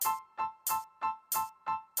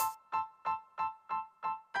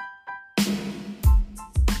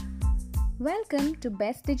Welcome to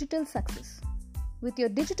Best Digital Success with your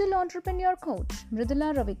digital entrepreneur coach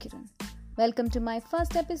Mridula Ravikiran. Welcome to my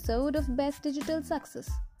first episode of Best Digital Success.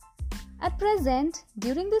 At present,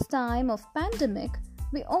 during this time of pandemic,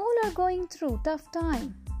 we all are going through tough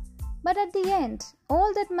time. But at the end,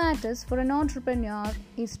 all that matters for an entrepreneur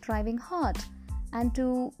is striving hard and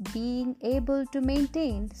to being able to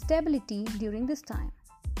maintain stability during this time.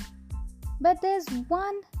 But there's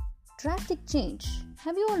one drastic change.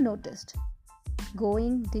 Have you all noticed?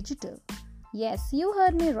 Going digital. Yes, you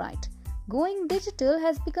heard me right. Going digital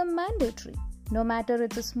has become mandatory, no matter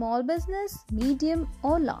it's a small business, medium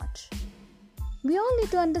or large. We all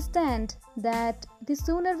need to understand that the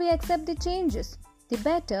sooner we accept the changes, the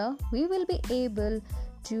better we will be able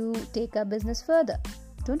to take our business further.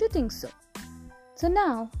 Don't you think so? So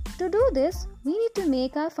now, to do this, we need to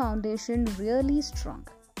make our foundation really strong,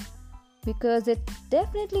 because it's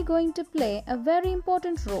definitely going to play a very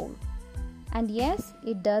important role. And yes,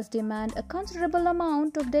 it does demand a considerable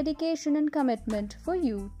amount of dedication and commitment for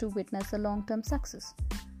you to witness a long-term success.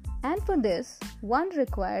 And for this, one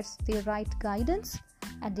requires the right guidance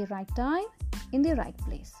at the right time in the right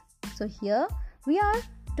place. So here we are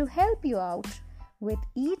to help you out with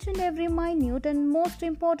each and every minute and most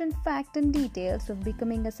important fact and details of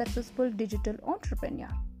becoming a successful digital entrepreneur.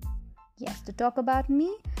 Yes, to talk about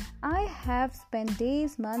me, I have spent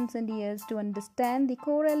days, months and years to understand the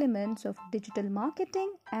core elements of digital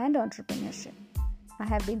marketing and entrepreneurship. I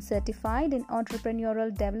have been certified in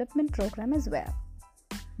entrepreneurial development program as well.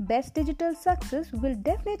 Best Digital Success will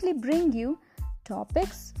definitely bring you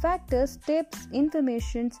topics, factors, tips,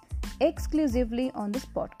 information exclusively on this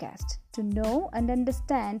podcast to know and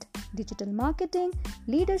understand digital marketing,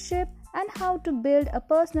 leadership and how to build a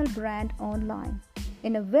personal brand online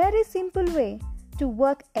in a very simple way to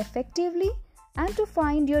work effectively and to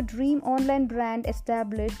find your dream online brand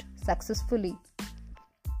established successfully.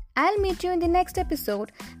 I'll meet you in the next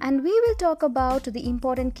episode and we will talk about the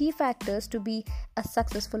important key factors to be a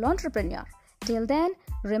successful entrepreneur. Till then,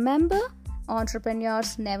 remember,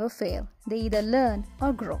 entrepreneurs never fail. They either learn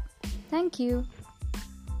or grow. Thank you.